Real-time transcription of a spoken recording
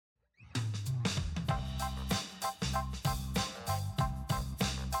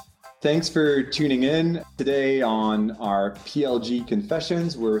Thanks for tuning in today on our PLG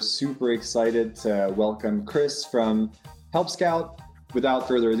Confessions. We're super excited to welcome Chris from Help Scout. Without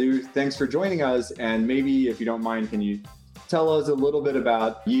further ado, thanks for joining us. And maybe, if you don't mind, can you tell us a little bit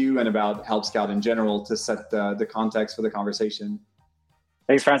about you and about Help Scout in general to set the context for the conversation?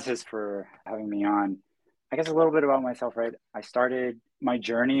 Thanks, Francis, for having me on. I guess a little bit about myself, right? I started my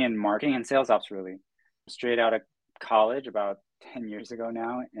journey in marketing and sales ops really straight out of college about 10 years ago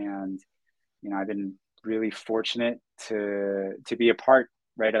now. And, I've been really fortunate to be a part,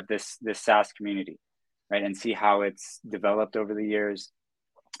 right, of this SaaS community, right, and see how it's developed over the years.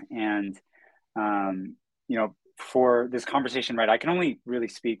 And, for this conversation, right, I can only really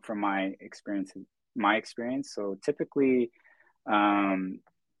speak from my experience. So typically, um,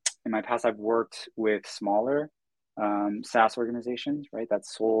 in my past, I've worked with smaller SaaS organizations, right, that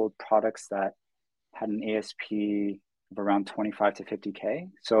sold products that had an ASP of around 25 to 50K.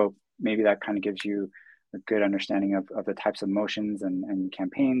 So maybe that kind of gives you a good understanding of the types of motions and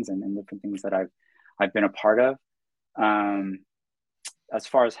campaigns and different things that I've been a part of. Um, as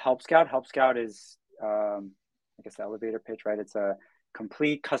far as Help Scout is, I guess, the elevator pitch, right? It's a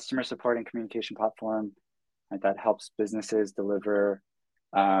complete customer support and communication platform, right, that helps businesses deliver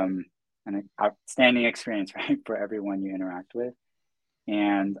an outstanding experience, right, for everyone you interact with.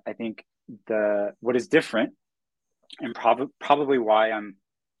 And I think what is different, and probably why I'm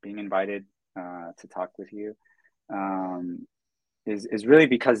being invited to talk with you, is really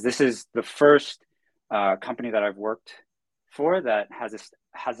because this is the first company that I've worked for that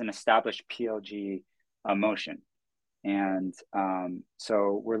has an established PLG motion. And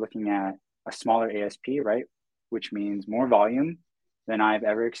so we're looking at a smaller ASP, right, which means more volume than I've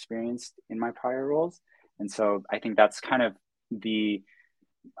ever experienced in my prior roles. And so I think that's kind of the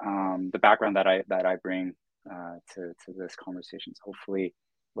background that I bring to this conversation. So hopefully,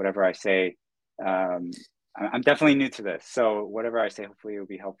 whatever I say, I'm definitely new to this. So whatever I say, hopefully, it will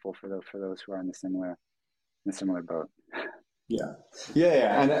be helpful for those who are in the similar boat.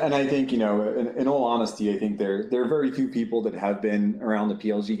 Yeah. And I think, in all honesty, I think there are very few people that have been around the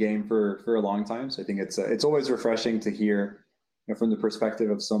PLG game for a long time. So I think it's always refreshing to hear, from the perspective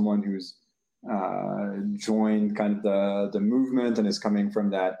of someone who's joined kind of the movement and is coming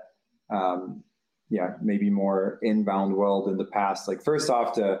from that, maybe more inbound world in the past. Like, first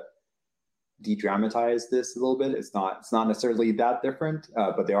off, to de-dramatize this a little bit. It's not necessarily that different,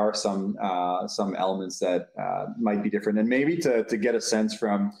 but there are some elements that might be different, and maybe to get a sense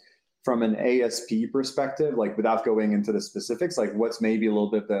from an ASP perspective, like without going into the specifics, like what's maybe a little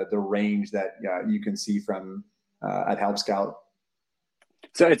bit the range that you can see from at Help Scout.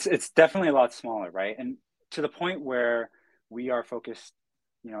 So it's definitely a lot smaller, right? And to the point where we are focused,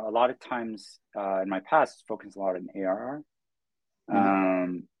 a lot of times in my past, focused a lot on ARR.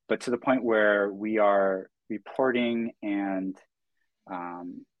 But to the point where we are reporting and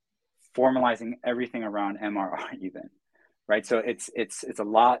formalizing everything around MRR even, right? So it's a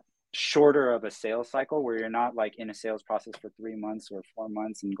lot shorter of a sales cycle where you're not like in a sales process for 3 months or 4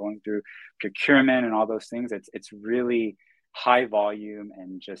 months and going through procurement and all those things. It's really high volume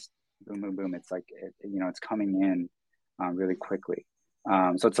and just boom, boom, boom. It's like, it's coming in really quickly.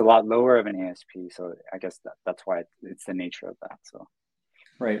 So it's a lot lower of an ASP. So I guess that's why it's the nature of that. So.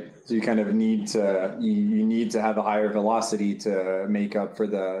 Right. So you kind of need to have a higher velocity to make up for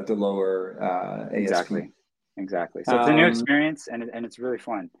the lower ASP. Exactly. So it's a new experience and it's really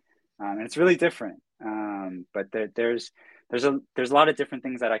fun, and it's really different. But there's a lot of different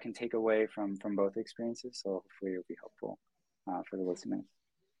things that I can take away from both experiences. So hopefully it'll be helpful for the listeners.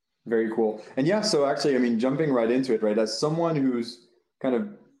 Very cool. And yeah, so actually, I mean, jumping right into it, right? As someone who's kind of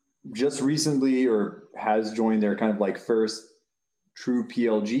just recently or has joined their kind of like first true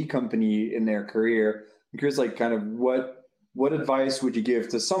PLG company in their career, I'm curious, like, kind of what advice would you give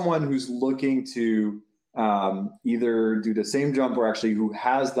to someone who's looking to either do the same jump or actually who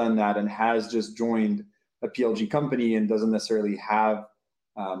has done that and has just joined a PLG company and doesn't necessarily have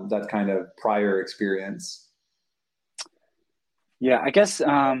that kind of prior experience? Yeah, I guess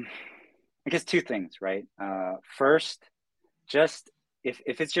two things, right? First, just if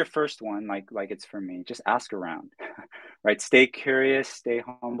it's your first one, like it's for me, just ask around, right? Stay curious, stay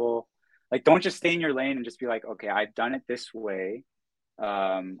humble. Like, don't just stay in your lane and just be like, okay, I've done it this way.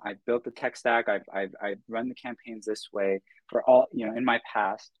 I've built the tech stack. I've run the campaigns this way for all, in my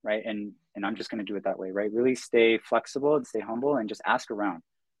past, right? And I'm just going to do it that way, right? Really stay flexible and stay humble and just ask around,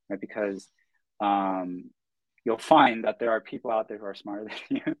 right? Because um, you'll find that there are people out there who are smarter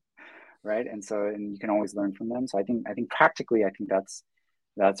than you, right? And you can always learn from them. So I think practically, I think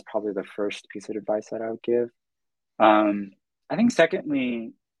that's probably the first piece of advice that I would give. I think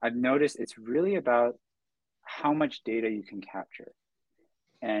secondly, I've noticed it's really about how much data you can capture,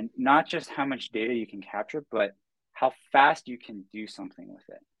 and not just how much data you can capture, but how fast you can do something with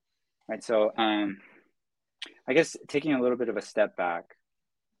it, right? So I guess taking a little bit of a step back,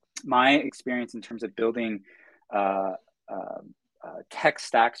 my experience in terms of building uh, uh, tech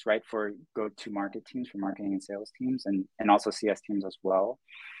stacks, right, for go-to-market teams, for marketing and sales teams, and also CS teams as well.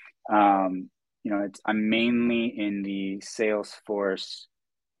 I'm mainly in the Salesforce,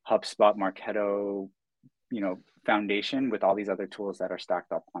 HubSpot, Marketo, foundation with all these other tools that are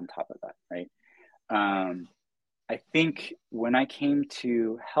stacked up on top of that, right? I think when I came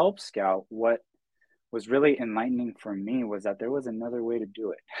to Help Scout, what was really enlightening for me was that there was another way to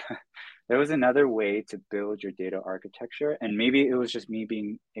do it. There was another way to build your data architecture. And maybe it was just me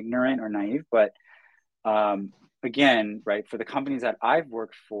being ignorant or naive, but again, right, for the companies that I've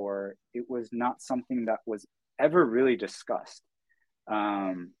worked for, it was not something that was ever really discussed.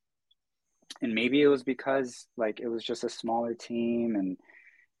 And maybe it was because like it was just a smaller team, and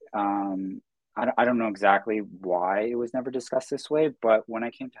I don't know exactly why it was never discussed this way. But when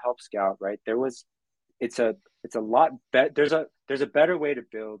I came to Help Scout, right, it's a lot better. There's a better way to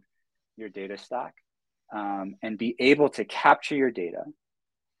build your data stack, and be able to capture your data,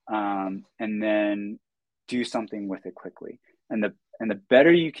 and then do something with it quickly. And the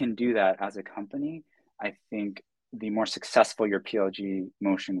better you can do that as a company, I think the more successful your PLG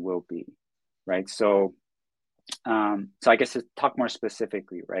motion will be, right? So I guess to talk more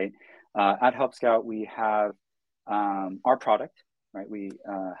specifically, right? At Help Scout, we have our product, right? We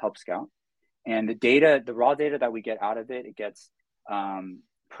Help Scout, and the raw data that we get out of it, it gets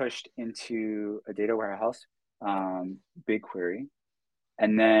pushed into a data warehouse, BigQuery,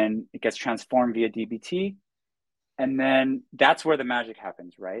 and then it gets transformed via DBT, and then that's where the magic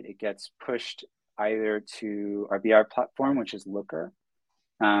happens, right? It gets pushed either to our BI platform, which is Looker,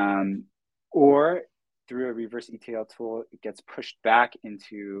 or through a reverse ETL tool, it gets pushed back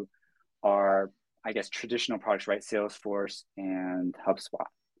into our, I guess, traditional products, right? Salesforce and HubSpot,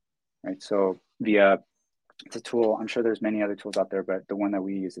 right? So it's a tool. I'm sure there's many other tools out there, but the one that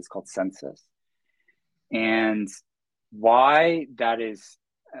we use is called Census. And why that is,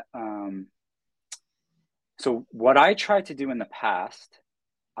 so what I tried to do in the past,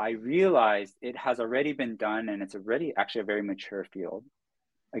 I realized it has already been done, and it's already actually a very mature field.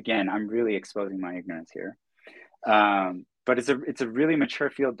 Again, I'm really exposing my ignorance here. But it's a really mature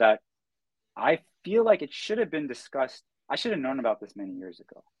field that I feel like it should have been discussed. I should have known about this many years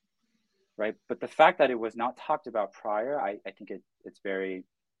ago, right? But the fact that it was not talked about prior, I think it's very,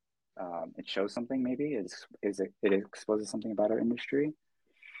 it shows something. Maybe it exposes something about our industry.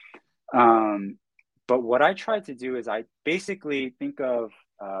 But what I tried to do is I basically think of,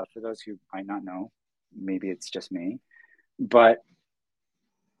 for those who might not know, maybe it's just me, but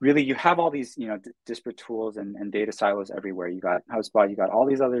really you have all these disparate tools and data silos everywhere. You got HubSpot, you got all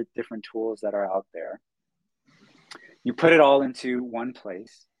these other different tools that are out there. You put it all into one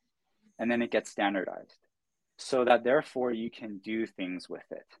place, and then it gets standardized, so that therefore you can do things with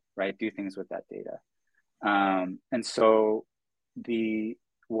it, right? Do things with that data. And so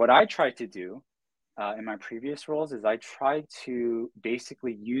what I tried to do in my previous roles is I tried to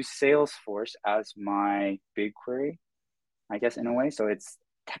basically use Salesforce as my BigQuery, I guess, in a way. So it's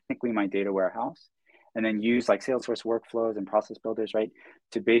technically my data warehouse, and then use like Salesforce workflows and process builders, right,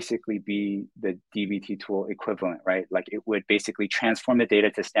 to basically be the DBT tool equivalent, right? Like it would basically transform the data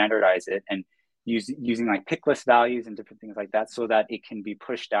to standardize it, and using like pick list values and different things like that, so that it can be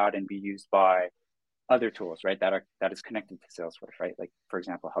pushed out and be used by other tools, right, that is connected to Salesforce, right? Like for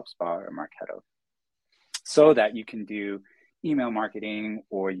example, HubSpot or Marketo, so that you can do email marketing,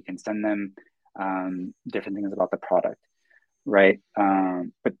 or you can send them different things about the product, right?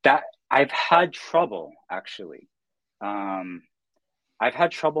 But that I've had trouble actually. I've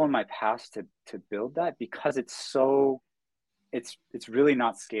had trouble in my past to build that, because it's really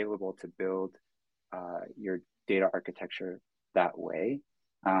not scalable to build your data architecture that way.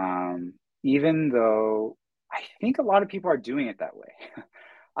 Even though I think a lot of people are doing it that way.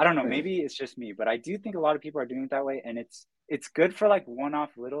 I don't know, maybe it's just me, but I do think a lot of people are doing it that way, and it's good for like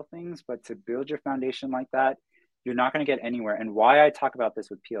one-off little things, but to build your foundation like that, you're not going to get anywhere. And why I talk about this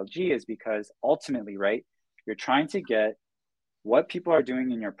with PLG is because ultimately, right, you're trying to get what people are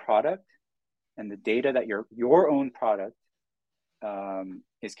doing in your product and the data that your own product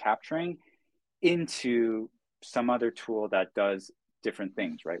is capturing into some other tool that does different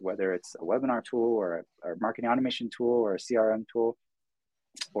things, right? Whether it's a webinar tool or a marketing automation tool or a CRM tool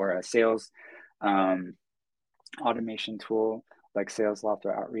or a sales automation tool like Salesloft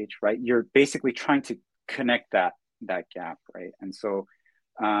or Outreach, right? You're basically trying to connect that gap, right? And so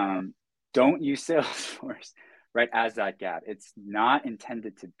Don't use Salesforce, right, as that gap. It's not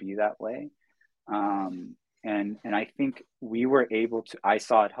intended to be that way. And I think we were able to, I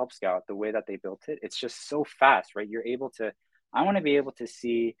saw at Help Scout, the way that they built it, it's just so fast, right? You're able to, I want to be able to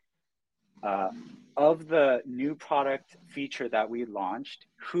see of the new product feature that we launched,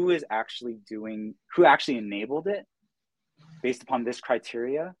 who actually enabled it based upon this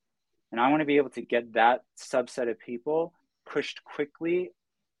criteria. And I want to be able to get that subset of people pushed quickly,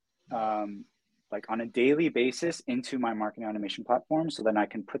 like on a daily basis, into my marketing automation platform, so then I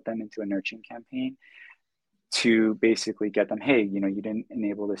can put them into a nurturing campaign to basically get them, hey, you didn't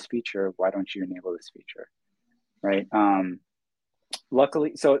enable this feature. Why don't you enable this feature? Right.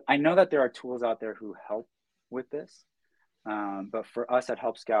 Luckily, so I know that there are tools out there who help with this. But for us at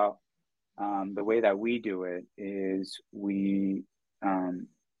Help Scout, the way that we do it is we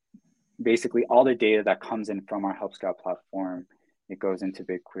basically all the data that comes in from our Help Scout platform, it goes into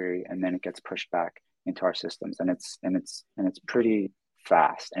BigQuery and then it gets pushed back into our systems, and it's pretty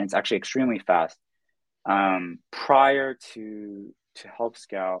fast, and it's actually extremely fast. Prior to Help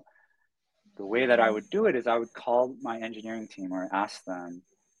Scout, the way that I would do it is I would call my engineering team or ask them,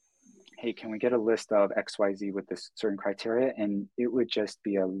 hey, can we get a list of XYZ with this certain criteria? And it would just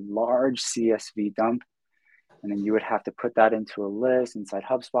be a large CSV dump. And then you would have to put that into a list inside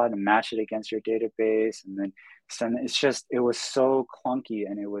HubSpot and match it against your database. And then send it was so clunky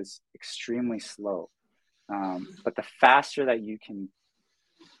and it was extremely slow. But the faster that you can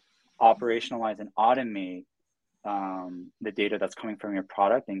operationalize and automate the data that's coming from your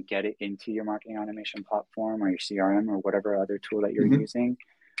product and get it into your marketing automation platform or your CRM or whatever other tool that you're using,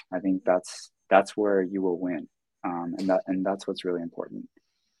 I think that's where you will win, and that's what's really important.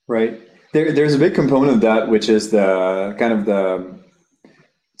 Right. There's a big component of that, which is the kind of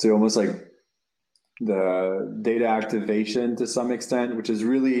it's almost like the data activation to some extent, which is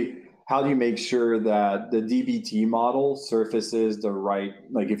really how do you make sure that the DBT model surfaces the right,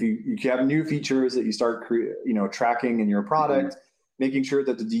 like if you have new features that you start tracking in your product, making sure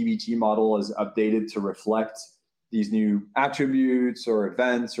that the DBT model is updated to reflect these new attributes or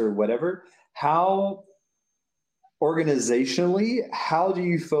events or whatever. How organizationally, how do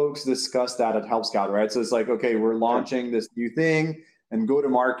you folks discuss that at Help Scout, right? So it's like, okay, we're launching this new thing, and go to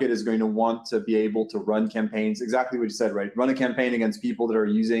market is going to want to be able to run campaigns, exactly what you said, right? Run a campaign against people that are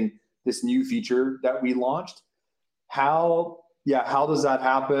using this new feature that we launched. How does that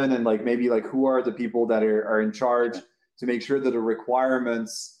happen? And like maybe like who are the people that are in charge to make sure that the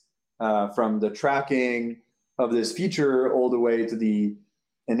requirements from the tracking of this feature all the way to the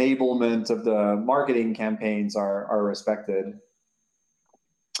enablement of the marketing campaigns are respected?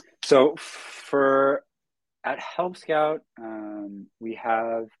 So at Help Scout, we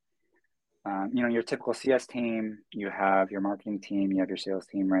have your typical CS team, you have your marketing team, you have your sales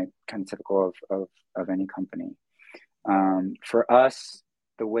team, right? Kind of typical of any company. For us,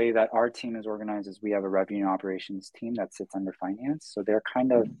 the way that our team is organized is we have a revenue operations team that sits under finance. So they're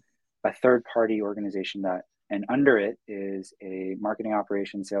kind of a third-party organization and under it is a marketing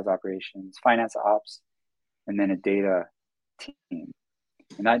operations, sales operations, finance ops, and then a data team.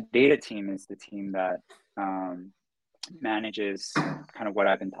 And that data team is the team that manages kind of what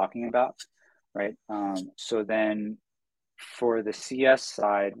I've been talking about, right? So then for the CS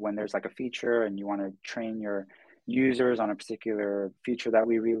side, when there's like a feature and you want to train your users on a particular feature that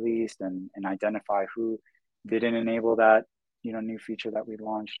we released and identify who didn't enable that new feature that we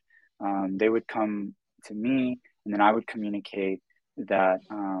launched, they would come to me, and then I would communicate that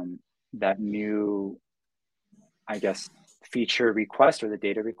that new, I guess, feature request or the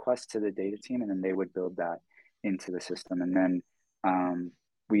data request to the data team, and then they would build that into the system. And then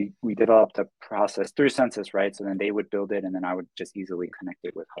we developed a process through Census, right? So then they would build it, and then I would just easily connect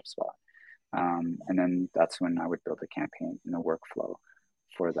it with HubSpot. And then that's when I would build a campaign and a workflow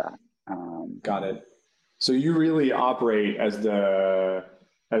for that. Got it. So you really operate as the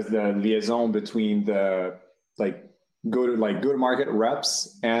liaison between the go to market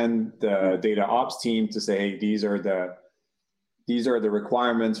reps and the data ops team to say, hey, these are the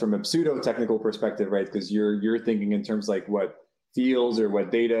requirements from a pseudo technical perspective, right? Because you're thinking in terms like what fields or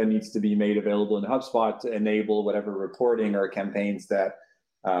what data needs to be made available in HubSpot to enable whatever reporting or campaigns that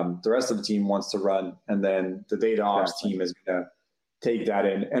the rest of the team wants to run, and then the data ops team is going to take that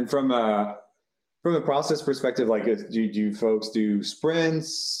in. And from a process perspective, like do folks do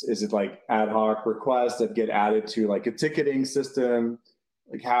sprints? Is it like ad hoc requests that get added to like a ticketing system?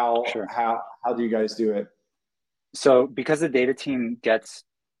 Like how do you guys do it? So because the data team gets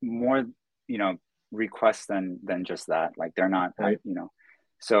more, requests than just that, like they're not, right.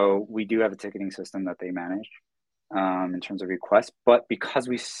 So we do have a ticketing system that they manage. in terms of requests. But because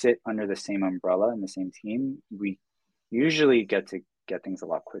we sit under the same umbrella and the same team, we usually get to get things a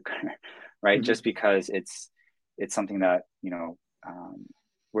lot quicker, right? Mm-hmm. Just because it's something that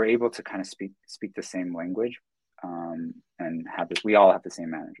we're able to kind of speak the same language, and have this. We all have the same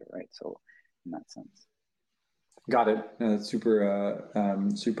manager, right? So in that sense. Got it. That's super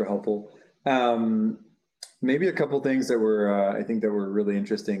helpful. Maybe a couple things that were I think that were really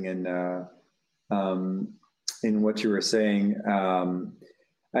interesting in what you were saying.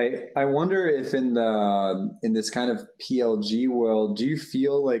 I wonder if in this kind of PLG world, do you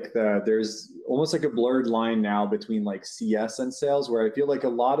feel like there's almost like a blurred line now between like CS and sales, where I feel like a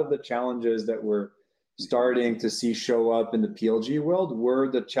lot of the challenges that we're starting to see show up in the PLG world were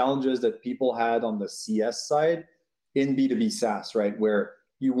the challenges that people had on the CS side in B2B SaaS, right? Where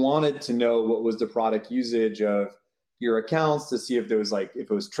you wanted to know what was the product usage of your accounts to see if there was like, if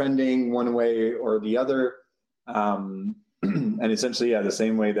it was trending one way or the other. And essentially, yeah, the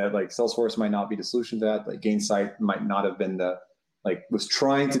same way that like Salesforce might not be the solution to that, like Gainsight might not have been was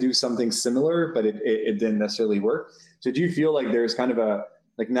trying to do something similar, but it didn't necessarily work. So do you feel like there's kind of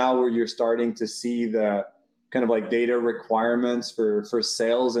like now where you're starting to see the kind of like data requirements for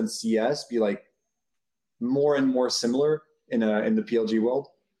sales and CS be like more and more similar in the PLG world?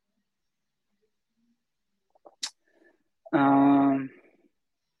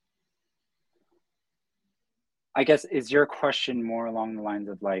 I guess, is your question more along the lines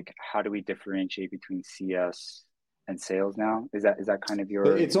of like, how do we differentiate between CS and sales now? Is that kind of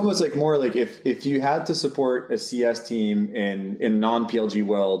your? It's almost like more like if you had to support a CS team in non-PLG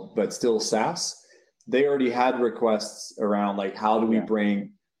world, but still SaaS, they already had requests around like, how do we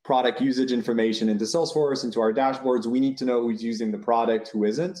bring product usage information into Salesforce, into our dashboards? We need to know who's using the product, who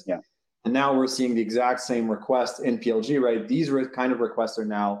isn't. Yeah. And now we're seeing the exact same request in PLG, right? These kind of requests are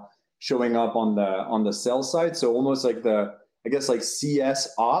now showing up on the sales side. So almost like I guess like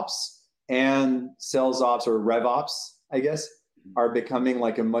CS ops and sales ops or rev ops, I guess, are becoming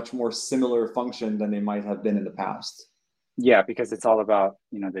like a much more similar function than they might have been in the past. Yeah, because it's all about,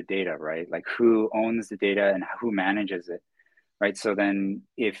 the data, right? Like who owns the data and who manages it, right? So then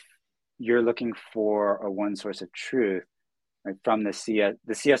if you're looking for a one source of truth, right, from the CS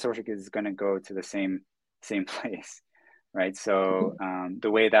source is going to go to the same place, right? So the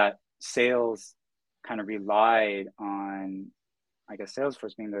way that sales kind of relied on, I guess,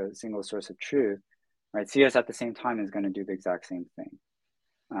 Salesforce being the single source of truth, right? CS at the same time is going to do the exact same thing.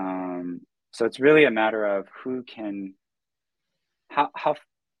 So it's really a matter of who can, how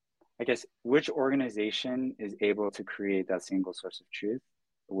I guess, which organization is able to create that single source of truth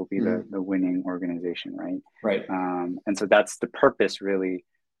will be the winning organization, right? Right. And so that's the purpose really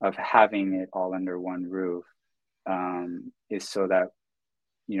of having it all under one roof, is so that,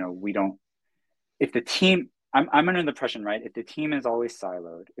 we don't, if the team, I'm under the impression, right? If the team is always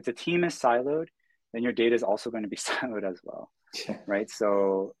siloed, if the team is siloed, then your data is also going to be siloed as well, right?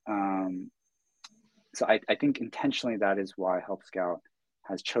 So, so I think intentionally that is why Help Scout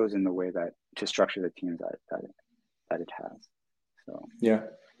has chosen the way that to structure the teams that it has. So yeah,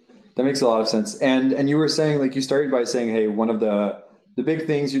 that makes a lot of sense. And you were saying, like, you started by saying, hey, one of the big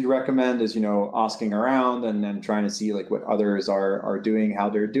things you'd recommend is, asking around and then trying to see like what others are doing, how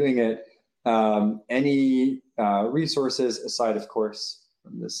they're doing it. Any resources aside, of course,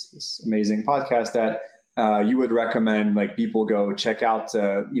 from this amazing podcast that you would recommend like people go check out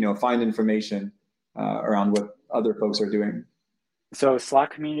to, find information around what other folks are doing? So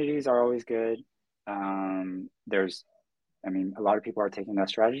Slack communities are always good. A lot of people are taking that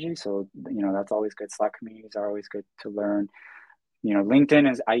strategy, so that's always good. Slack communities are always good to learn.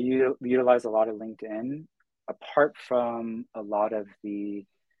 LinkedIn I utilize a lot of LinkedIn. Apart from a lot of the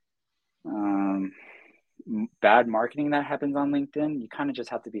bad marketing that happens on LinkedIn, you kind of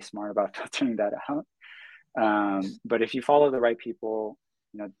just have to be smart about filtering that out. But if you follow the right people,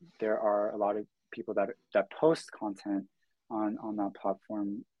 there are a lot of people that post content on that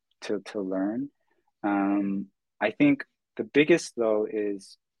platform to learn. I think the biggest though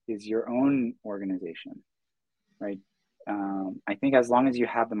is your own organization, right? I think as long as you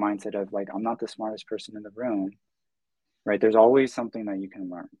have the mindset of like, I'm not the smartest person in the room, right? There's always something that you can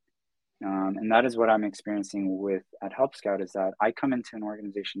learn. And that is what I'm experiencing at Help Scout, is that I come into an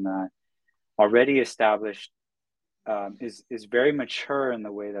organization that already established, is very mature in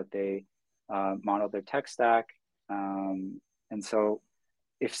the way that they model their tech stack. And so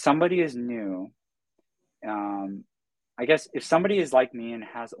if somebody is new, I guess if somebody is like me and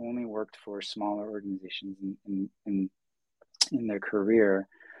has only worked for smaller organizations in their career,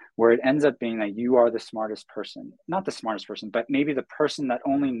 where it ends up being that you are the smartest person, not the smartest person, but maybe the person that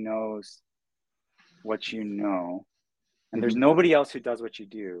only knows what you know, and there's Mhm. nobody else who does what you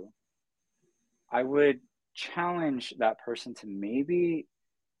do, I would challenge that person to maybe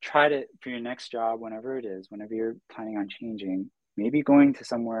try to, for your next job, whenever it is, whenever you're planning on changing, maybe going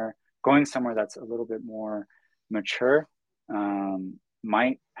somewhere that's a little bit more mature,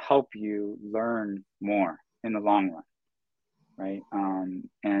 might help you learn more in the long run, right?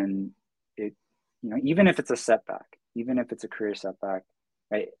 And it, even if it's a setback, even if it's a career setback,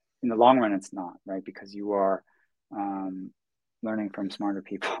 right? In the long run, it's not, right? Because you are um, learning from smarter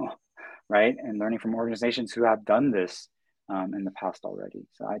people, right? And learning from organizations who have done this in the past already.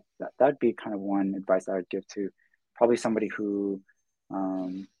 So that'd be kind of one advice I would give to probably somebody who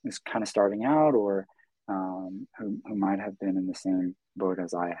is kind of starting out, or who might have been in the same boat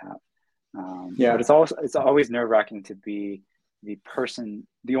as I have. But Yeah. it's always nerve wracking to be the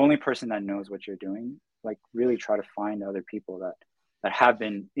only person that knows what you're doing. Like, really try to find other people that have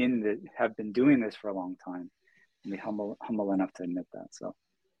been doing this for a long time, and be humble enough to admit that. So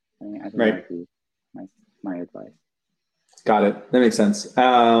I think that Right. would be my advice. Got it. That makes sense.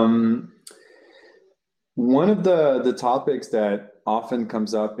 One of the topics that often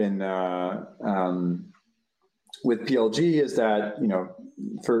comes up in with PLG is that,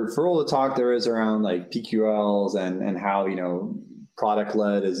 for all the talk there is around like PQLs and how, product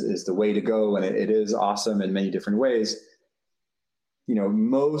led is the way to go, and it is awesome in many different ways.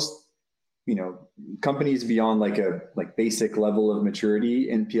 Most companies beyond like basic level of maturity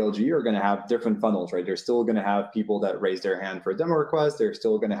in PLG are going to have different funnels, right? They're still going to have people that raise their hand for a demo request. They're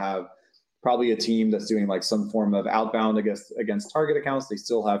still going to have probably a team that's doing like some form of outbound against target accounts. They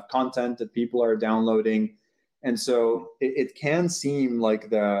still have content that people are downloading. And so it can seem like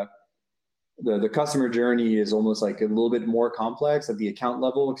the customer journey is almost like a little bit more complex at the account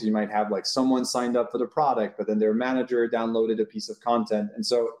level, because you might have like someone signed up for the product, but then their manager downloaded a piece of content. And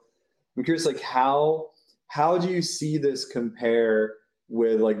so I'm curious, like how do you see this compare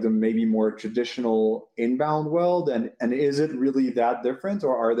with like the maybe more traditional inbound world, and is it really that different,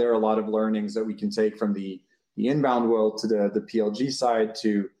 or are there a lot of learnings that we can take from the inbound world to the PLG side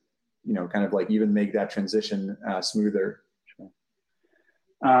to kind of like even make that transition smoother? Sure.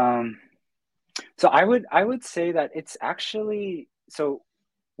 Um, so I would say that it's actually, so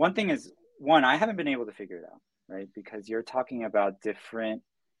one thing is, I haven't been able to figure it out, right? Because you're talking about different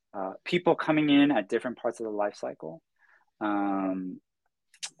people coming in at different parts of the life cycle. Um,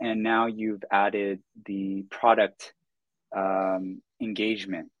 and now you've added the product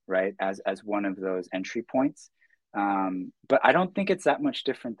engagement, right, as one of those entry points. But I don't think it's that much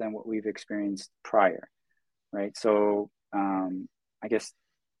different than what we've experienced prior, right? So I guess,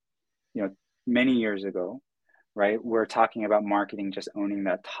 many years ago, right, we're talking about marketing just owning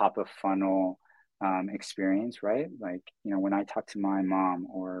that top of funnel experience, right? Like, when I talk to my mom,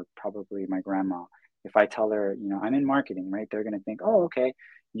 or probably my grandma, if I tell her, I'm in marketing, right, they're going to think, oh, okay,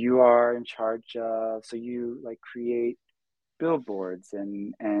 you are in charge of, so you like create billboards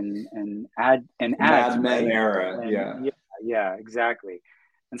and The ads, Mad Men right? era, And yeah. yeah, yeah, exactly.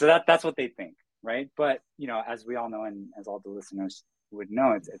 And so that's what they think, right? But as we all know, and as all the listeners would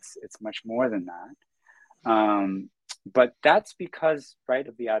know, it's much more than that. But that's because, right,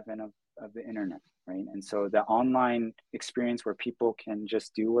 of the advent of the internet, right? And so the online experience where people can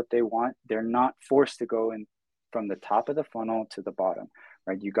just do what they want, they're not forced to go in from the top of the funnel to the bottom,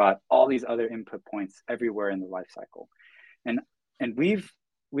 right? You got all these other input points everywhere in the life cycle. And we've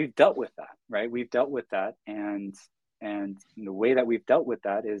dealt with that, right? We've dealt with that, and the way that we've dealt with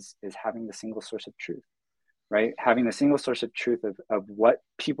that is having the single source of truth, right? Having the single source of truth of what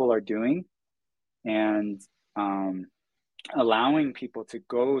people are doing, and um, allowing people to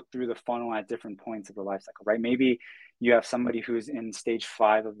go through the funnel at different points of the life cycle, right? Maybe you have somebody who's in stage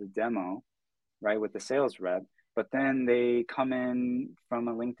 5 of the demo, right, with the sales rep, but then they come in from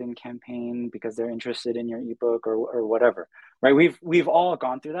a LinkedIn campaign because they're interested in your ebook, or whatever, right? We've all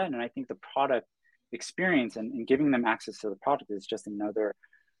gone through that, and I think the product experience, and giving them access to the product, is just another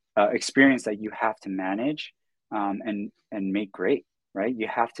experience that you have to manage, and make great, right? You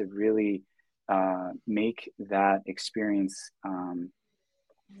have to really make that experience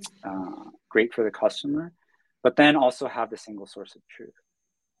great for the customer, but then also have the single source of truth,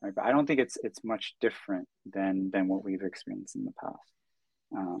 right? But I don't think it's much different than what we've experienced in the past.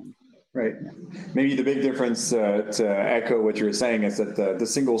 Right. Yeah. Maybe the big difference, to echo what you were saying, is that the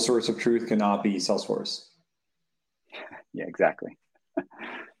single source of truth cannot be Salesforce. Yeah, exactly.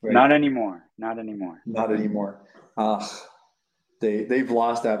 Right. Not anymore. Not anymore. Not anymore. They've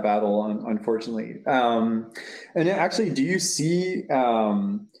lost that battle, unfortunately. And actually, do you see,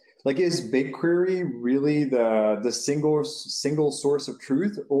 like, is BigQuery really the single source of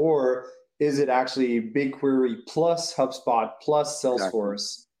truth, or is it actually BigQuery plus HubSpot plus Exactly.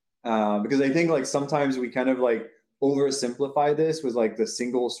 Salesforce? Because I think like sometimes we kind of like oversimplify this with like the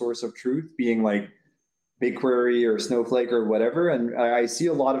single source of truth being like BigQuery or Snowflake or whatever. And I see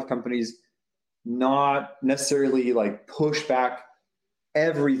a lot of companies not necessarily like push back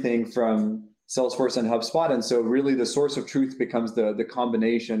everything from Salesforce and HubSpot. And so really the source of truth becomes the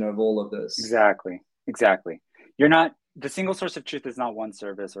combination of all of this. Exactly. Exactly. You're not, the single source of truth is not one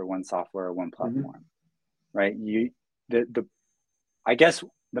service or one software or one Mm-hmm. platform, right? The I guess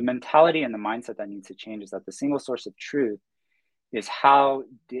the mentality and the mindset that needs to change is that the single source of truth is how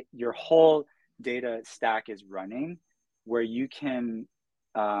your whole data stack is running, where you can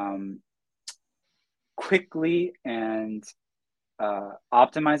um, quickly and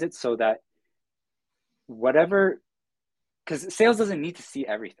optimize it so that whatever, because sales doesn't need to see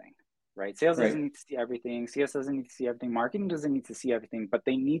everything, right? Sales Right. doesn't need to see everything. CS doesn't need to see everything. Marketing doesn't need to see everything, but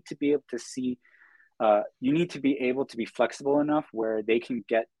they need to be able to see. You need to be able to be flexible enough where they can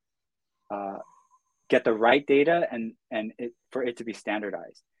uh, get the right data and for it to be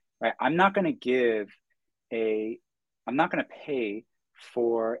standardized, right? A, I'm not going to pay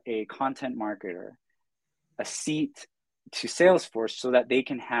for a content marketer a seat to Salesforce so that they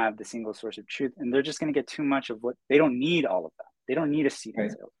can have the single source of truth. And they're just going to get too much of what they don't need all of that. They don't need a seat in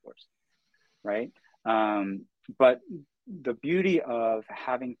Right. Salesforce, right? But the beauty of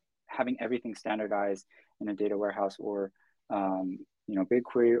having everything standardized in a data warehouse or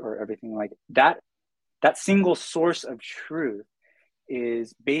BigQuery or everything like that, that single source of truth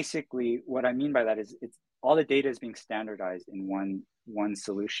is basically what I mean by that is it's all the data is being standardized in one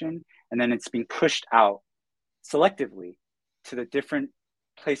solution, and then it's being pushed out selectively to the different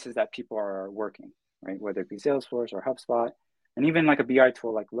places that people are working, right? Whether it be Salesforce or HubSpot, and even like a BI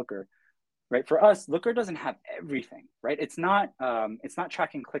tool like Looker, right? For us, Looker doesn't have everything, right? It's not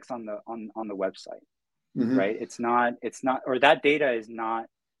tracking clicks on the website, Mm-hmm. right? It's not, or that data is not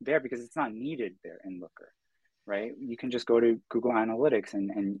there because it's not needed there in Looker, right? You can just go to Google Analytics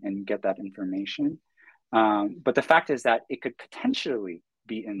and get that information. But the fact is that it could potentially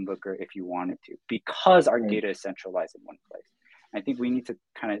be in Looker if you wanted to, because our Right. data is centralized in one place. I think we need to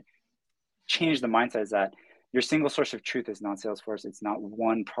kind of change the mindset is that your single source of truth is not Salesforce. It's not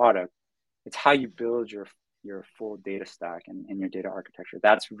one product. It's how you build your full data stack and your data architecture.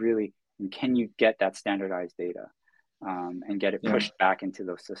 That's really, and can you get that standardized data and get it Yeah. pushed back into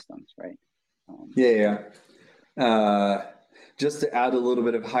those systems, right? Yeah. Yeah. Just to add a little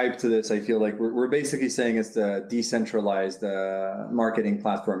bit of hype to this, I feel like we're basically saying it's the decentralized marketing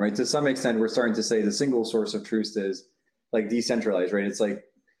platform, right? To some extent, we're starting to say the single source of truth is like decentralized, right? It's like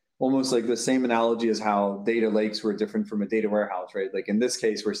almost like the same analogy as how data lakes were different from a data warehouse, right? Like in this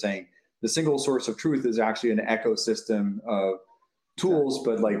case, we're saying the single source of truth is actually an ecosystem of tools,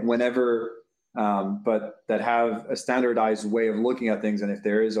 Exactly. but like whenever, but that have a standardized way of looking at things, and if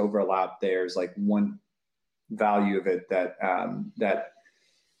there is overlap, there's like one value of it that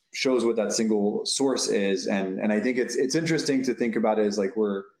shows what that single source is, and I think it's interesting to think about it as like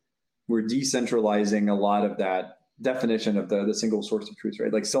we're decentralizing a lot of that definition of the single source of truth,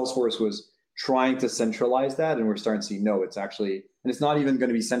 right? Like Salesforce was trying to centralize that, and we're starting to see no, it's actually, and it's not even going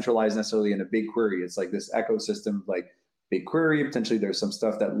to be centralized necessarily in a BigQuery. It's like this ecosystem, like BigQuery. Potentially, there's some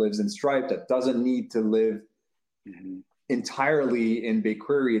stuff that lives in Stripe that doesn't need to live Mm-hmm. entirely in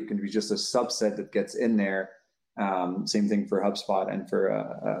BigQuery. It can be just a subset that gets in there. Same thing for HubSpot and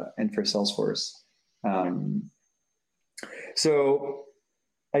for Salesforce. Yeah. Um, so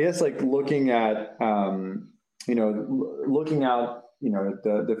I guess like looking at looking out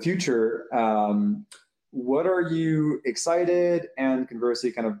the future. What are you excited, and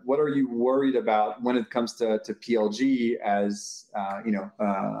conversely, kind of what are you worried about when it comes to PLG as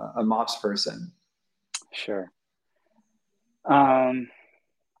a MOPS person? Sure. Um,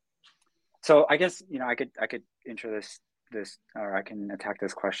 so I guess I could intro this or I can attack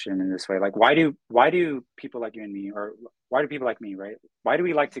this question in this way. Like why do people like you and me, or why do people like me, right? Why do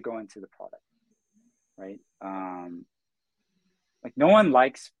we like to go into the product, right? Like no one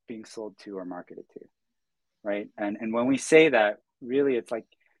likes being sold to or marketed to, right? And when we say that, really it's like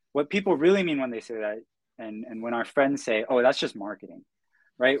what people really mean when they say that, and when our friends say, "Oh, that's just marketing."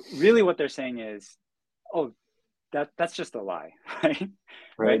 Right? Really what they're saying is, "Oh, that's just a lie," right? Right?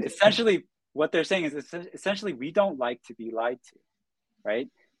 Right. Essentially, what they're saying is essentially we don't like to be lied to, right?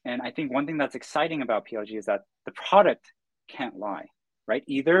 And I think one thing that's exciting about PLG is that the product can't lie, right?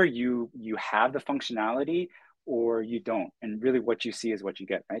 Either you have the functionality or you don't, and really what you see is what you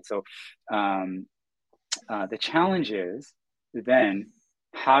get, right? So um, the challenge is then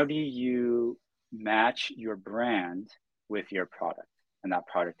how do you match your brand with your product and that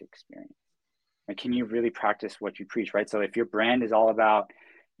product experience? Like, can you really practice what you preach, right? So if your brand is all about,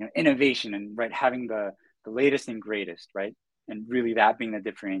 innovation and right, having the latest and greatest, right, and really that being the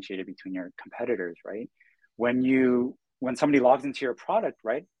differentiator between your competitors, right? When somebody logs into your product,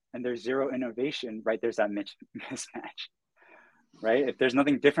 right, and there's zero innovation, right, there's that mismatch, right? If there's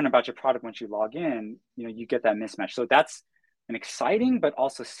nothing different about your product once you log in, you get that mismatch. So that's an exciting but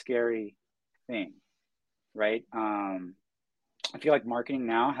also scary thing, right? I feel like marketing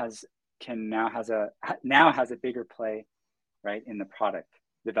now has a bigger play, right, in the product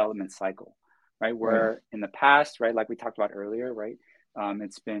development cycle, right? Where in the past, right, like we talked about earlier, right,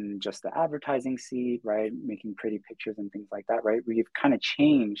 it's been just the advertising seed, right, making pretty pictures and things like that, right? We've kind of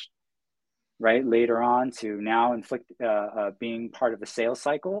changed, right, later on to now being part of the sales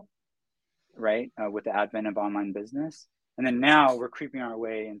cycle, right, with the advent of online business, and then now we're creeping our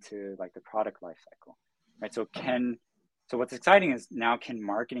way into like the product life cycle, right? So what's exciting is now can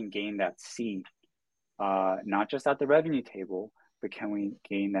marketing gain that seed, not just at the revenue table, but can we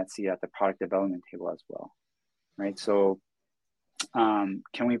gain that seat at the product development table as well, right? So can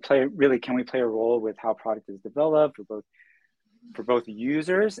we play a role with how product is developed for both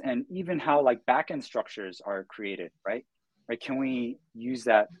users and even how like backend structures are created, right? Can we use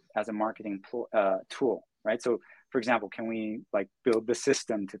that as a marketing tool, right? So for example, can we like build the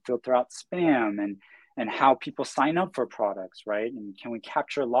system to filter out spam and how people sign up for products, right? And can we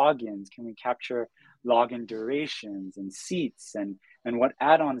capture logins? Can we capture login durations and seats and what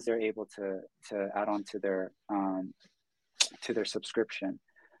add-ons they're able to add on to their subscription,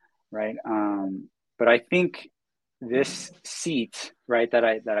 right? But I think this seat, right, that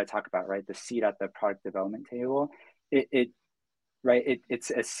I talk about, right, the seat at the product development table, it's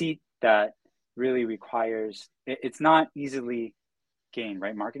a seat that really requires, it's not easily gained,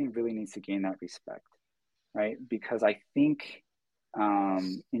 right? Marketing really needs to gain that respect, right? Because I think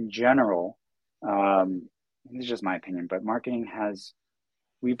in general, this is just my opinion, but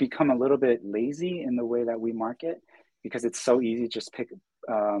we've become a little bit lazy in the way that we market because it's so easy to just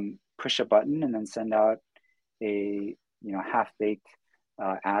push a button and then send out a half-baked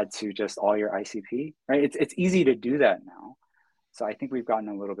ad to just all your ICP, right? It's easy to do that now. So I think we've gotten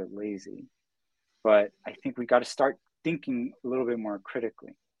a little bit lazy, but I think we got to start thinking a little bit more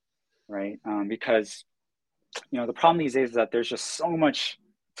critically, right? Because the problem these days is that there's just so much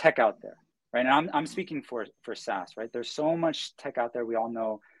tech out there, right? And I'm speaking for SaaS, right? There's so much tech out there. We all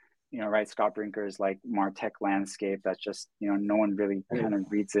know, right? Scott Brinker's like MarTech landscape. That's just, no one really kind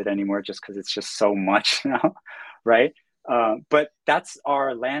of reads it anymore just because it's just so much now, right? But that's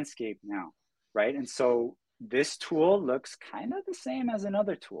our landscape now, right? And so this tool looks kind of the same as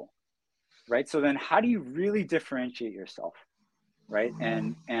another tool, right? So then how do you really differentiate yourself, right?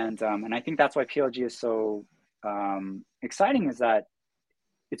 And I think that's why PLG is so exciting, is that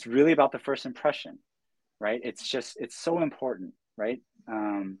it's really about the first impression, right? It's so important, right?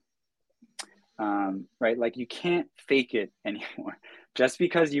 Right, like you can't fake it anymore. Just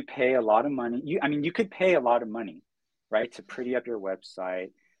because you pay a lot of money, you could pay a lot of money, right, to pretty up your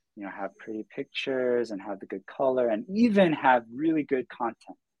website, have pretty pictures and have the good color and even have really good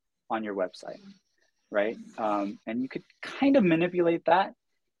content on your website, right? And you could kind of manipulate that,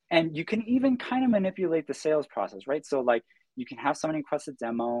 and you can even kind of manipulate the sales process, right? So like you can have someone request a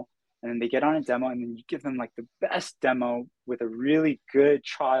demo, and then they get on a demo, and then you give them like the best demo with a really good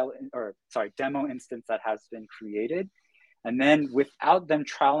demo instance that has been created. And then without them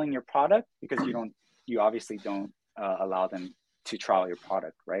trialing your product, because you obviously don't allow them to trial your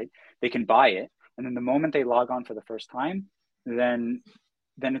product, right? They can buy it. And then the moment they log on for the first time, then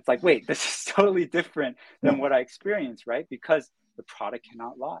it's like, wait, this is totally different than what I experienced, right? Because the product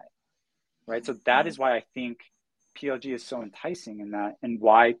cannot lie, right? So that is why I think PLG is so enticing in that, and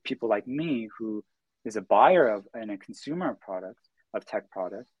why people like me, who is a buyer of and a consumer of products, of tech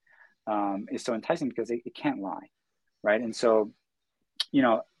products, is so enticing because it can't lie, right? And so,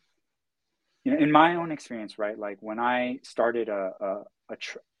 in my own experience, right, like when I started and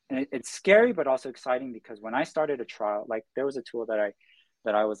it's scary but also exciting, because when I started a trial, like there was a tool that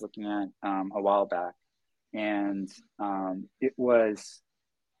I was looking at a while back, and it was.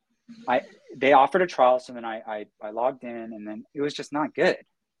 They offered a trial, so then I logged in, and then it was just not good.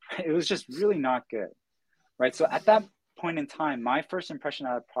 It was just really not good, right? So at that point in time, my first impression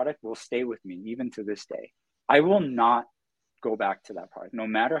of that product will stay with me even to this day. I will not go back to that product, no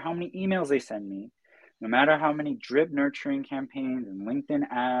matter how many emails they send me, no matter how many drip nurturing campaigns and LinkedIn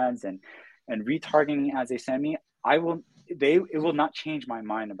ads and retargeting ads they send me. It will not change my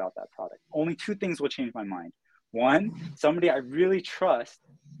mind about that product. Only two things will change my mind. One, somebody I really trust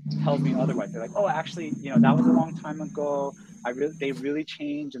tells me otherwise. They're like, oh, actually, that was a long time ago. they really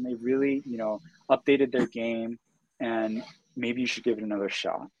changed and they really, updated their game, and maybe you should give it another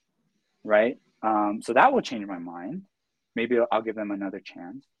shot, right? So that will change my mind. Maybe I'll give them another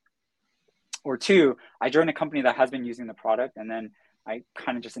chance. Or two, I joined a company that has been using the product, and then I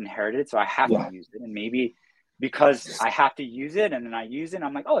kind of just inherited it, so I have to use it. And maybe because I have to use it, and then I use it, and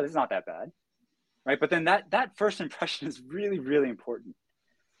I'm like, oh, this is not that bad, right? But then that first impression is really, really important,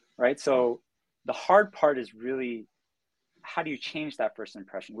 right? So the hard part is really, how do you change that first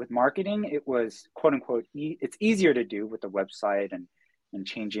impression? With marketing, it was quote unquote, it's easier to do with the website and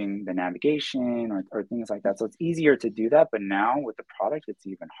changing the navigation or things like that. So it's easier to do that. But now with the product, it's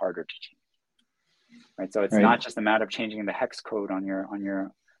even harder to change. Right. So it's not just a matter of changing the hex code on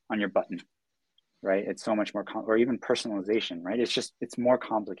your button. Right. It's so much more or even personalization, right? It's more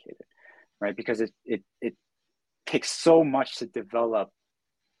complicated, right? Because it takes so much to develop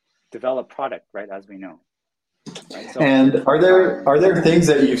product, right? As we know. Right? So, and are there things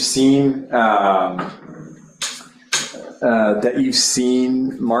that you've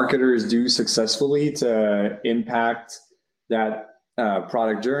seen marketers do successfully to impact that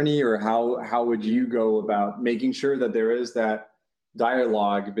product journey, or how would you go about making sure that there is that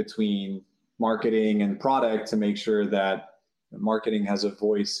dialogue between marketing and product to make sure that marketing has a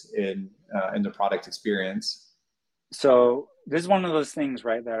voice in the product experience? So this is one of those things,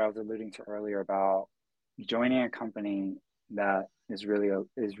 right, that I was alluding to earlier about joining a company that is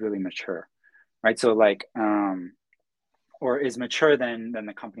really mature, right? So like, or is mature than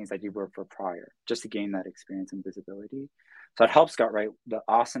the companies that you worked for prior, just to gain that experience and visibility. So at HelpScout, right, the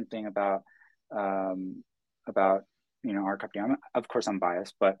awesome thing about our company, of course I'm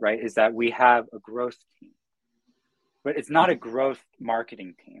biased, but right, is that we have a growth team, but it's not a growth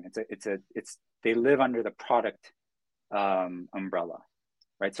marketing team. They live under the product umbrella,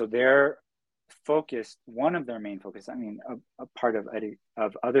 right? So they're focused. One of their main focus, a part of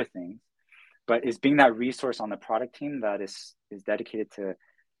other things, but is being that resource on the product team that is dedicated to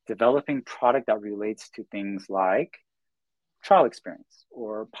developing product that relates to things like trial experience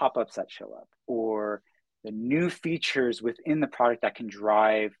or pop-ups that show up, or the new features within the product that can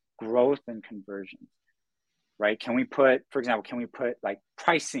drive growth and conversion, right? For example, can we put like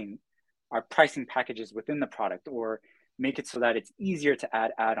our pricing packages within the product, or make it so that it's easier to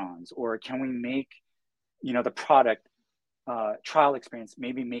add add-ons? Or can we make, the product trial experience,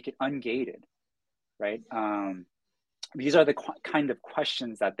 maybe make it ungated, right? These are the kind of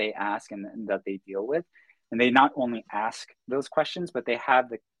questions that they ask and that they deal with. And they not only ask those questions, but they have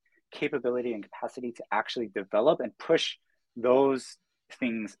the capability and capacity to actually develop and push those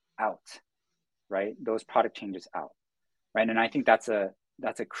things out, right? Those product changes out, right? And I think that's a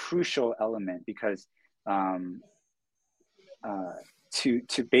crucial element, because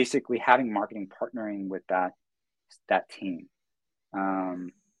to basically having marketing partnering with that team.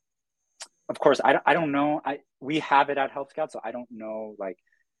 Of course, I don't know. We have it at HelpScout, so I don't know, like,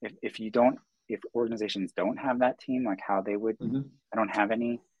 if organizations don't have that team, like how they would. Mm-hmm. I don't have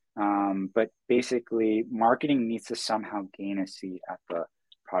any. But basically, marketing needs to somehow gain a seat at the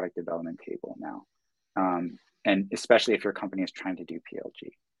product development table now, and especially if your company is trying to do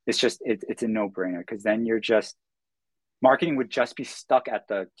PLG. It's a no-brainer, because then marketing would just be stuck at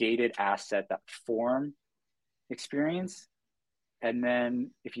the gated asset, that form experience. And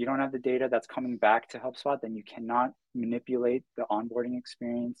then if you don't have the data that's coming back to HelpSpot, then you cannot manipulate the onboarding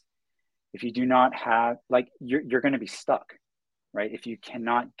experience. If you do not have, like, you're going to be stuck, right? If you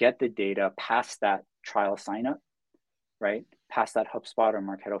cannot get the data past that trial sign up, right? Past that HubSpot or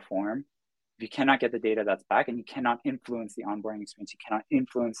Marketo form, if you cannot get the data that's back, and you cannot influence the onboarding experience, you cannot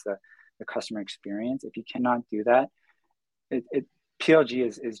influence the customer experience. If you cannot do that,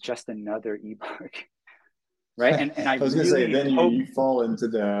 PLG is just another ebook. Right. And I was going to say, then you fall into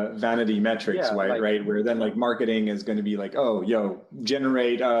the vanity metrics, right? Where then like marketing is going to be like, oh,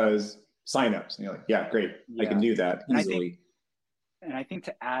 generate signups. And you're like, yeah, great. Yeah. I can do that easily. And I think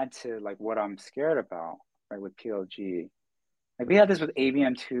to add to like what I'm scared about, right, with PLG, like we had this with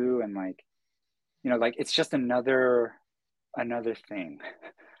ABM too. And like, like it's just another thing,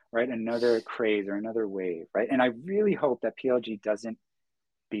 right? Another craze or another wave, right? And I really hope that PLG doesn't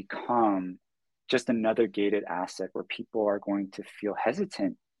become just another gated asset where people are going to feel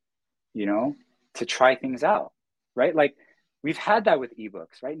hesitant, to try things out, right? Like we've had that with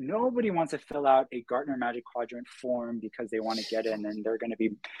ebooks, right? Nobody wants to fill out a Gartner Magic Quadrant form because they want to get in, and they're going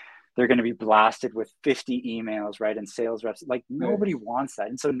to be blasted with 50 emails, right? And sales reps, like nobody wants that.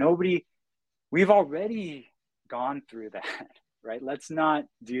 And so we've already gone through that, right? Let's not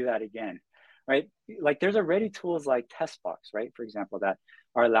do that again. Right? Like there's already tools like TestBox, right? For example, that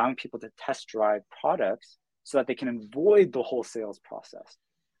are allowing people to test drive products so that they can avoid the whole sales process,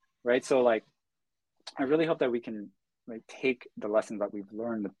 right? So like, I really hope that we can like take the lessons that we've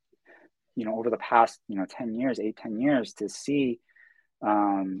learned, over the past, 10 years, 8, 10 years, to see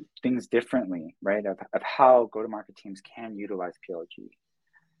things differently, right? Of how go-to-market teams can utilize PLG,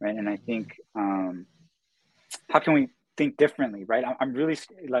 right? And I think, how can we think differently, right? I'm really,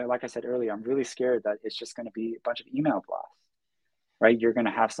 like I said earlier, I'm really scared that it's just going to be a bunch of email blasts, right? You're going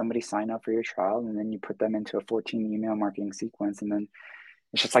to have somebody sign up for your trial, and then you put them into a 14 email marketing sequence, and then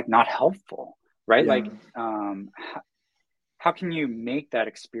it's just like not helpful, right? Yeah. Like, how can you make that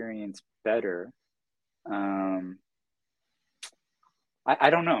experience better? I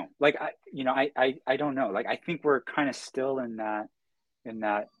don't know. Like, I don't know. Like, I think we're kind of still in that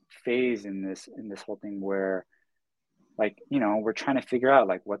phase in this whole thing where, like, we're trying to figure out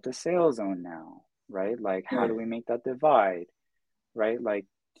like what the sales own now, right? Like, how do we make that divide, right? Like,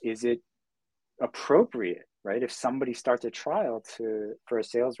 is it appropriate, right, if somebody starts a trial for a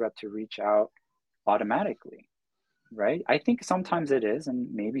sales rep to reach out automatically, right? I think sometimes it is,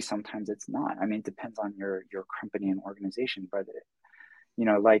 and maybe sometimes it's not. I mean, it depends on your company and organization, but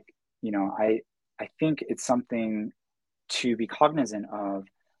I think it's something to be cognizant of.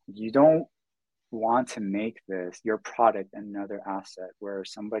 You don't want to make this your product another asset where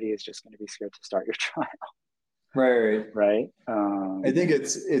somebody is just going to be scared to start your trial. Right. I think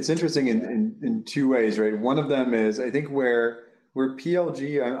it's interesting in two ways, right? One of them is, I think where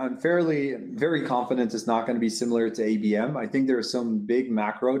PLG, I'm very confident it's not going to be similar to ABM. I think there are some big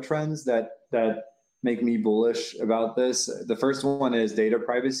macro trends that make me bullish about this. The first one is data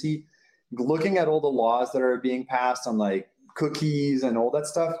privacy. Looking at all the laws that are being passed on like cookies and all that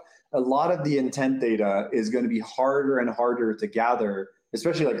stuff, a lot of the intent data is going to be harder and harder to gather,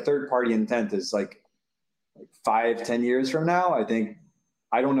 especially like third-party intent is like 5-10 years from now.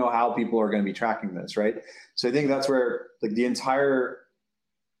 I don't know how people are going to be tracking this, right? So I think that's where like the entire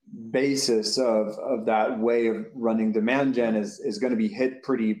basis of that way of running demand gen is going to be hit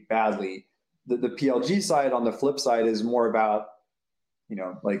pretty badly. The PLG side, on the flip side, is more about,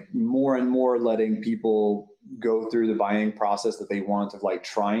 like more and more letting people go through the buying process that they want of like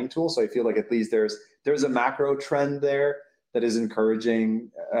trying tools. So I feel like at least there's a macro trend there that is encouraging,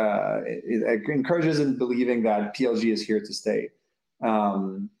 it encourages in believing that PLG is here to stay.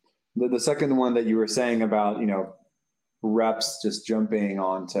 The second one that you were saying about, reps just jumping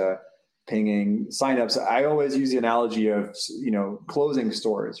onto pinging signups, I always use the analogy of, closing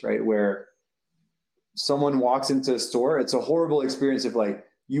stores, right? Where someone walks into a store, it's a horrible experience if like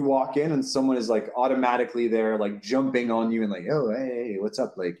you walk in and someone is like automatically there, like jumping on you and like, oh, hey, what's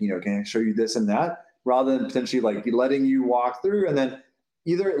up? Like, can I show you this and that? Rather than potentially like letting you walk through, and then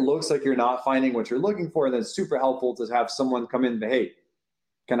either it looks like you're not finding what you're looking for, and then it's super helpful to have someone come in and, hey,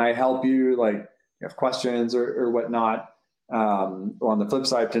 can I help you? Like, you have questions or whatnot. Or on the flip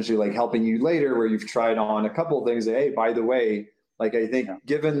side, potentially like helping you later where you've tried on a couple of things. Hey, by the way, like I think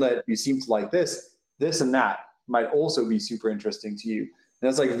given that you seem to like this and that might also be super interesting to you. And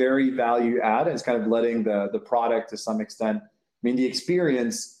that's like very value add. And it's kind of letting the product to some extent, the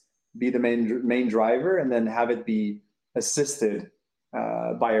experience be the main driver, and then have it be assisted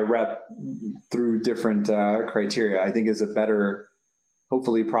by a rep through different criteria, I think is a better,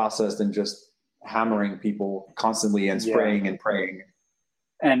 hopefully, process than just hammering people constantly and spraying and praying.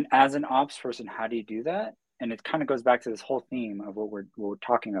 And as an ops person, how do you do that? And it kind of goes back to this whole theme of what we're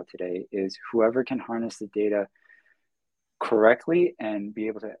talking about today, is whoever can harness the data correctly and be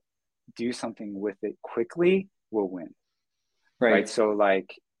able to do something with it quickly will win. Right? So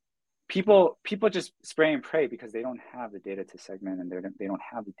like people just spray and pray because they don't have the data to segment, and they don't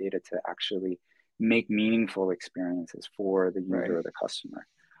have the data to actually make meaningful experiences for the user or the customer.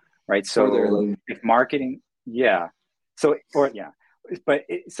 Right. So if marketing, so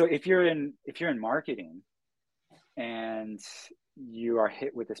if you're in marketing and you are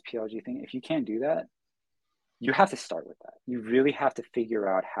hit with this PLG thing, if you can't do that, you have to start with that. You really have to figure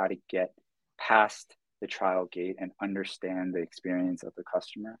out how to get past the trial gate and understand the experience of the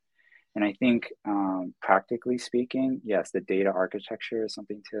customer. And I think practically speaking, yes, the data architecture is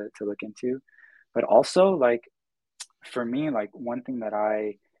something to look into. But also, like, for me, like one thing that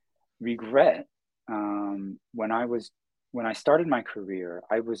I regret when I started my career,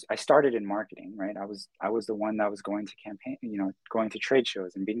 I started in marketing, right? I was the one that was going to campaign, going to trade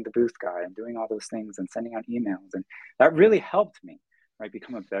shows and being the booth guy and doing all those things and sending out emails, and that really helped me, right,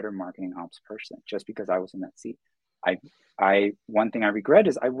 become a better marketing ops person, just because I was in that seat. I one thing I regret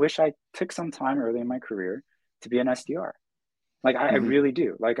is I wish I took some time early in my career to be an SDR. Like I really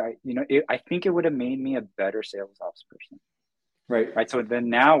do. Like I think it would have made me a better sales ops person. Right. So then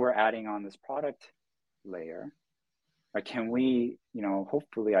now we're adding on this product layer? Or can we,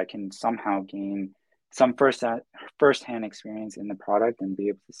 hopefully I can somehow gain some first-hand experience in the product and be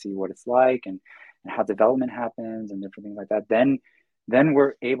able to see what it's like and how development happens and different things like that. Then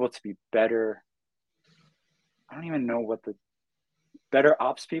we're able to be better. I don't even know what the better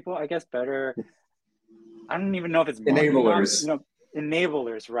ops people, I guess, better. I don't even know if it's marketing ops, Enablers.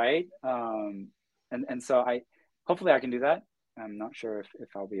 enablers, right? And so hopefully I can do that. I'm not sure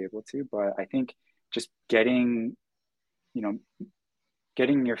if I'll be able to, but I think just you know,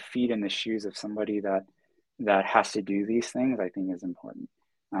 getting your feet in the shoes of somebody that has to do these things, I think is important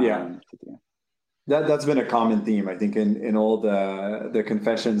Yeah. to do. That's been a common theme, I think, in all the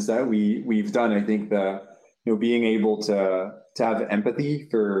confessions that we've done. I think being able to have empathy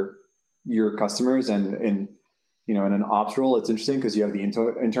for your customers and in an ops role, it's interesting because you have the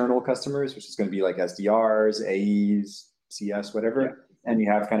internal customers, which is going to be like SDRs, AEs, CS, Yeah. whatever, and you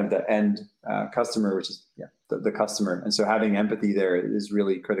have kind of the end customer, which is the customer. And so having empathy there is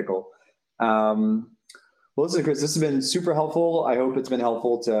really critical. Well, listen, Chris, this has been super helpful. I hope it's been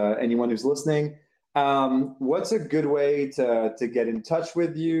helpful to anyone who's listening. What's a good way to get in touch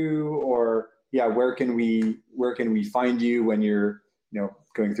with you, or where can we find you when you're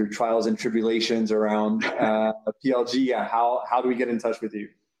going through trials and tribulations around PLG? Yeah, how do we get in touch with you?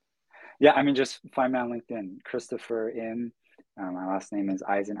 Yeah, I mean, just find me on LinkedIn, Christopher Im. My last name is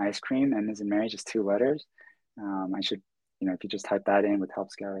Eyes in Ice Cream, and is in Mary, just 2 letters. I should, if you just type that in with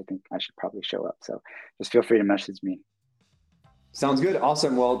Help Scout, I think I should probably show up. So just feel free to message me. Sounds good.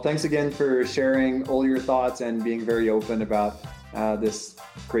 Awesome. Well, thanks again for sharing all your thoughts and being very open about this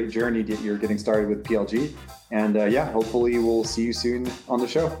great journey that you're getting started with PLG. And hopefully we'll see you soon on the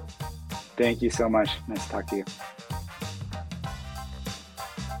show. Thank you so much. Nice to talk to you.